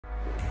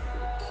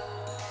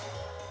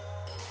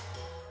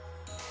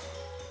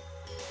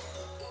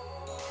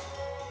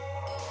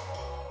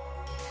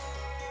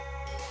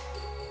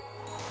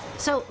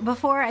So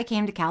before I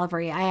came to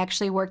Calvary, I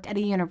actually worked at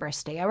a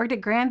university. I worked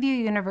at Grandview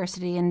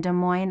University in Des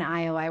Moines,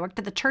 Iowa. I worked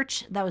at the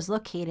church that was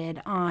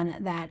located on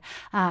that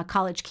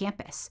college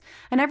campus.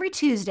 And every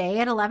Tuesday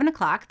at 11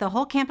 o'clock, the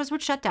whole campus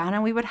would shut down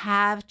and we would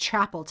have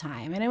chapel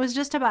time. And it was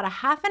just about a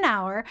half an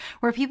hour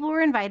where people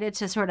were invited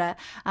to sort of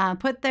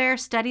put their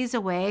studies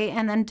away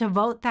and then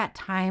devote that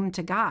time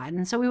to God.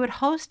 And so we would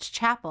host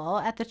chapel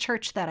at the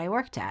church that I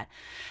worked at.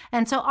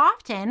 And so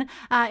often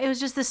it was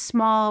just this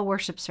small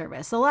worship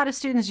service. A lot of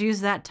students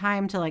use that time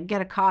to like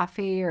get a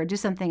coffee or do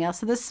something else.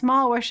 So this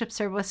small worship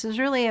service is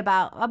really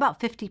about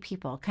 50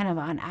 people, kind of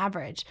on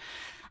average.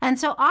 And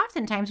so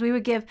oftentimes we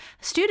would give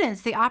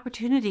students the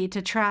opportunity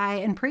to try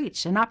and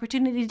preach, an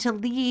opportunity to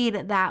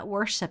lead that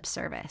worship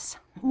service.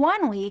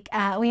 One week,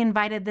 we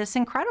invited this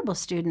incredible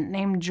student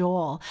named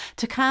Joel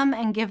to come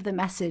and give the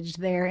message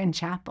there in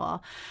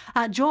chapel.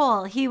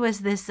 Joel, he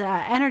was this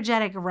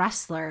energetic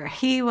wrestler.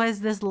 He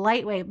was this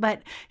lightweight,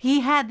 but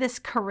he had this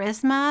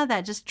charisma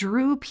that just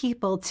drew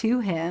people to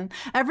him.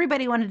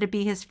 Everybody wanted to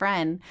be his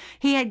friend.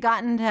 He had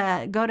gotten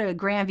to go to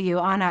Grandview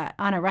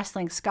on a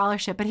wrestling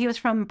scholarship, but he was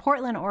from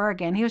Portland,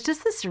 Oregon. He was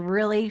just this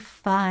really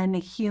fun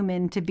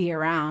human to be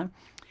around.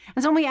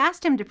 And so when we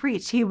asked him to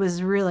preach, he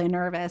was really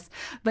nervous,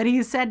 but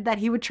he said that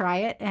he would try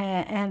it.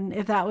 And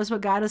if that was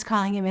what God was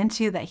calling him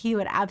into, that he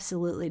would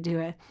absolutely do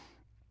it.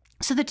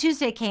 So the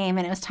Tuesday came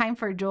and it was time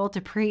for Joel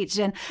to preach.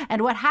 And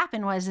what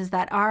happened is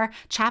that our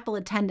chapel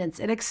attendance,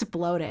 it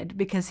exploded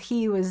because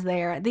he was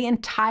there. The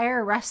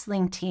entire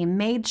wrestling team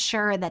made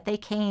sure that they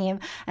came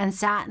and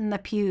sat in the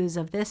pews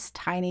of this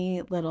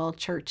tiny little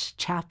church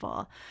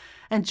chapel.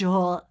 And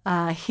Joel,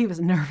 he was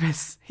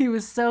nervous. He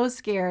was so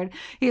scared.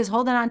 He was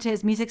holding on to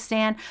his music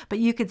stand, but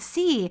you could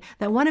see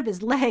that one of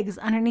his legs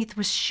underneath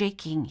was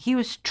shaking. He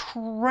was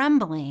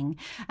trembling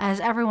as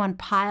everyone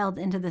piled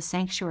into the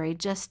sanctuary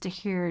just to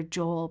hear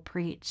Joel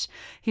preach.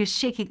 He was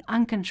shaking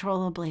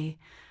uncontrollably.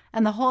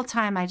 And the whole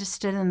time I just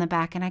stood in the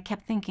back and I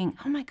kept thinking,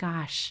 oh my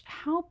gosh,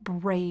 how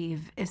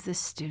brave is this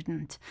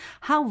student?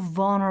 How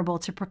vulnerable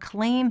to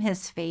proclaim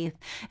his faith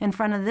in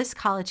front of this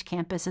college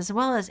campus as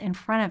well as in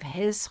front of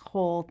his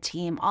whole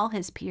team, all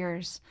his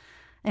peers.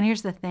 And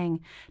here's the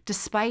thing,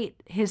 despite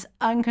his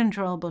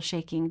uncontrollable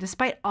shaking,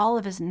 despite all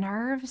of his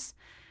nerves,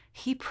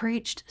 he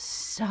preached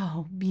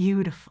so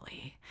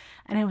beautifully.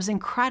 And it was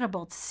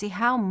incredible to see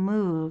how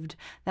moved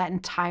that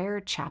entire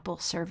chapel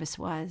service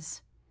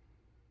was.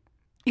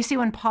 You see,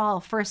 when Paul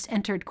first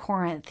entered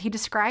Corinth, he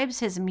describes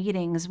his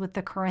meetings with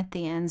the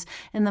Corinthians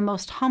in the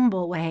most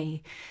humble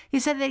way. He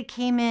said that he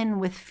came in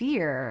with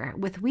fear,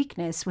 with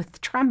weakness, with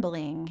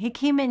trembling. He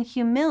came in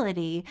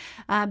humility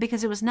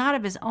because it was not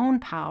of his own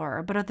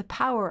power, but of the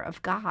power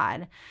of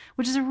God,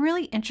 which is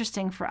really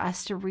interesting for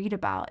us to read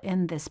about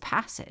in this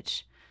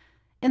passage.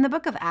 In the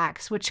book of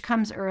Acts, which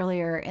comes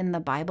earlier in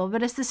the Bible,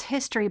 but it's this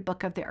history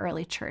book of the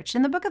early church.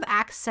 In the book of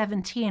Acts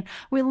 17,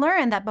 we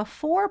learn that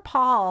before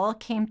Paul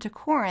came to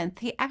Corinth,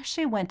 he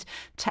actually went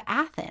to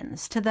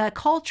Athens, to the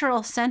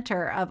cultural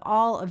center of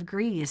all of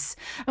Greece.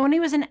 And when he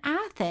was in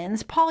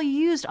Athens, Paul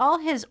used all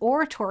his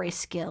oratory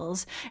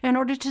skills in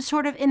order to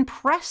sort of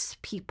impress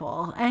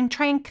people and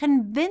try and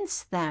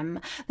convince them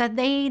that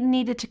they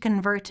needed to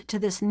convert to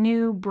this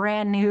new,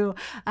 brand new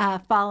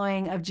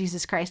following of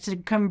Jesus Christ, to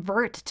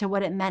convert to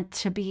what it meant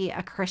to be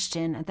a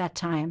Christian at that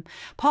time.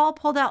 Paul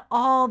pulled out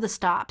all the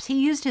stops.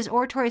 He used his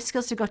oratory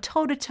skills to go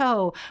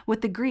toe-to-toe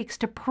with the Greeks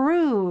to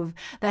prove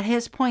that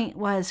his point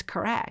was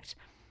correct.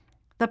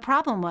 The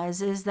problem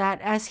is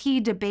that as he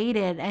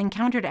debated and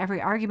countered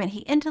every argument, he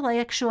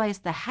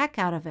intellectualized the heck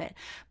out of it.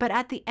 But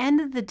at the end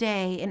of the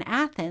day in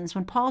Athens,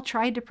 when Paul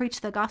tried to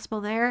preach the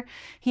gospel there,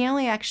 he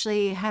only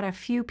actually had a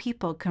few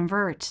people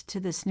convert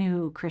to this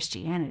new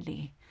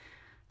Christianity.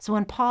 So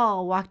when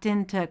Paul walked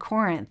into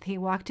Corinth, he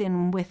walked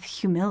in with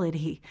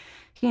humility.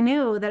 He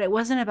knew that it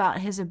wasn't about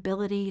his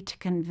ability to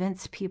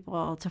convince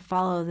people to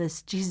follow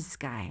this Jesus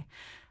guy,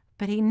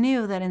 but he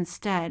knew that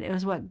instead it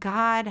was what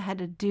God had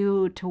to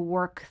do to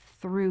work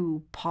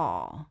through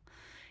Paul.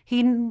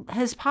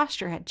 His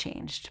posture had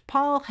changed.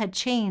 Paul had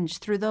changed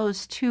through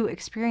those two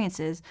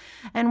experiences.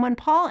 And when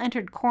Paul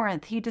entered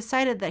Corinth, he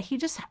decided that he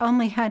just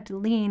only had to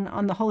lean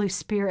on the Holy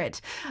Spirit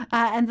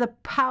and the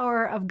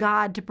power of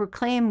God to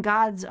proclaim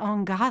God's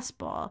own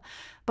gospel.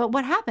 But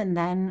what happened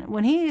then,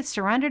 when he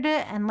surrendered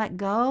it and let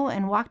go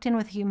and walked in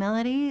with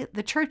humility,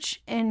 the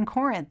church in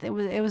Corinth, it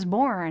was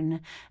born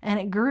and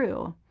it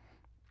grew.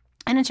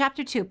 And in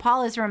chapter 2,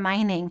 Paul is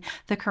reminding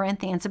the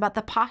Corinthians about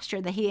the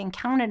posture that he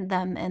encountered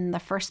them in the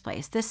first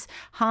place, this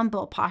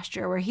humble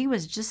posture where he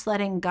was just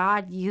letting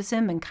God use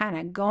him and kind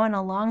of going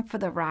along for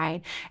the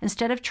ride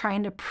instead of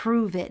trying to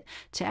prove it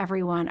to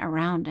everyone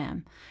around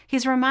him.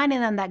 He's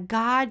reminding them that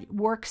God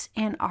works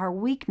in our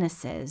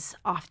weaknesses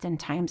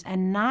oftentimes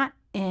and not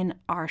in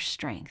our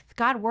strength.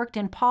 God worked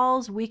in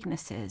Paul's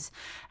weaknesses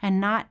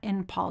and not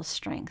in Paul's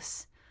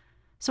strengths.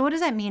 So what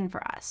does that mean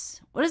for us?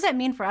 What does that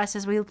mean for us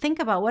as we think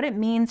about what it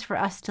means for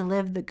us to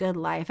live the good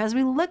life? As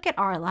we look at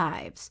our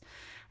lives,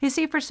 You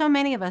see, for so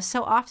many of us,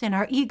 so often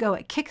our ego,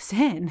 it kicks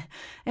in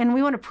and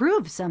we want to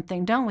prove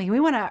something, don't we? We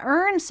want to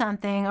earn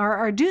something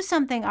or do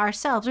something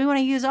ourselves. We want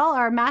to use all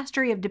our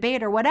mastery of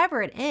debate or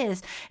whatever it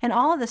is and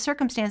all of the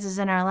circumstances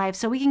in our life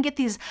so we can get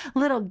these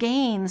little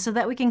gains so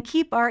that we can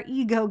keep our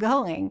ego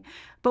going.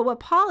 But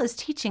what Paul is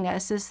teaching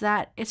us is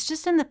that it's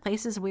just in the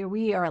places where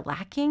we are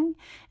lacking,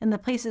 in the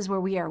places where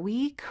we are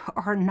weak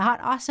or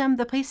not awesome,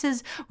 the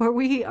places where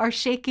we are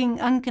shaking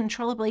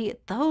uncontrollably,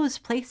 those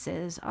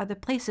places are the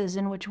places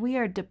in which we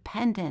are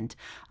dependent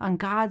on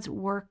God's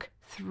work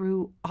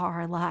through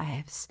our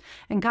lives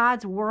and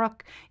God's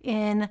work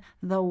in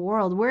the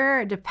world.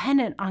 We're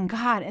dependent on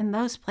God in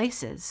those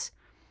places.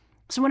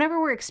 So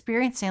whenever we're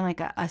experiencing like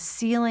a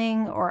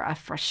ceiling or a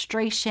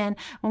frustration,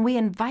 when we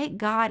invite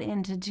God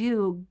in to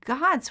do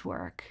God's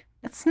work,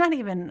 it's not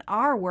even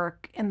our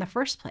work in the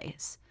first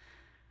place.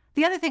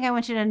 The other thing I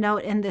want you to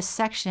note in this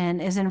section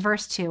is in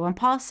verse 2, when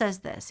Paul says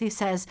this, he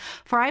says,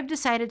 "For I've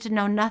decided to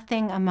know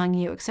nothing among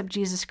you except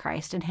Jesus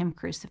Christ and him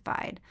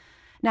crucified."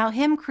 Now,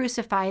 him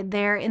crucified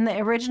there in the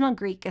original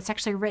Greek, it's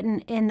actually written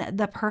in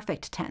the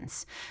perfect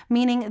tense,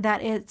 meaning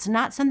that it's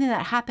not something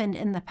that happened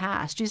in the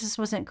past. Jesus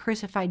wasn't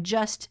crucified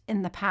just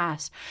in the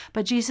past,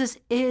 but Jesus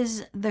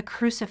is the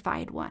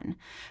crucified one.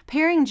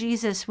 Pairing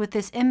Jesus with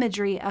this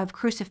imagery of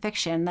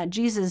crucifixion, that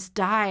Jesus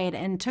died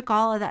and took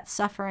all of that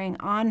suffering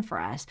on for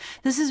us,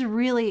 this is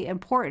really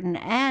important,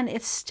 and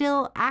it's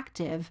still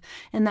active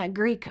in that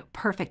Greek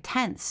perfect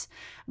tense,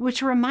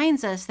 which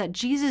reminds us that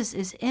Jesus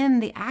is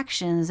in the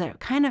actions that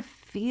kind of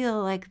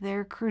feel like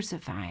they're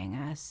crucifying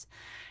us.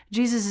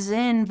 Jesus is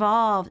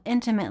involved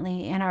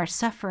intimately in our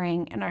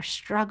suffering and our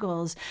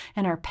struggles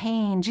and our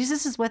pain.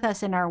 Jesus is with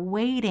us in our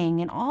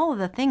waiting and all of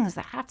the things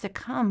that have to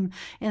come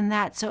in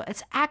that. So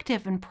it's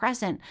active and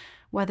present,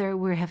 whether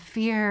we have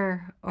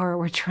fear or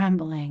we're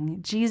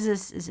trembling.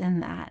 Jesus is in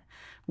that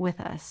with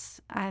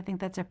us. I think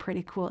that's a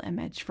pretty cool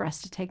image for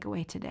us to take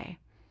away today.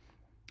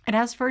 And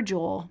as for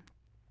Joel,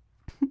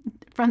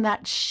 from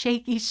that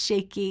shaky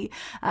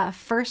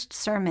first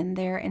sermon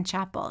there in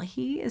chapel,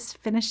 he is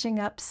finishing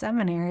up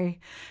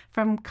seminary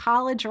from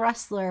college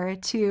wrestler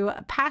to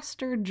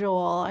Pastor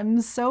Joel.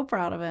 I'm so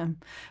proud of him.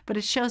 But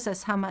it shows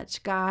us how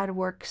much God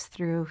works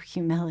through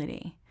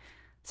humility.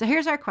 So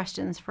here's our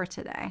questions for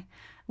today.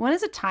 When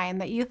is a time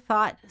that you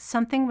thought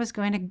something was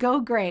going to go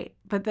great,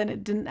 but then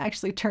it didn't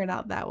actually turn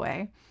out that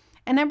way?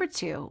 And number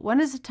 2, when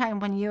is a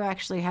time when you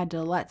actually had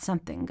to let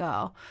something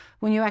go,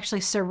 when you actually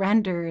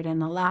surrendered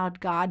and allowed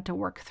God to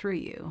work through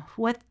you?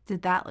 What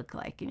did that look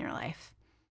like in your life?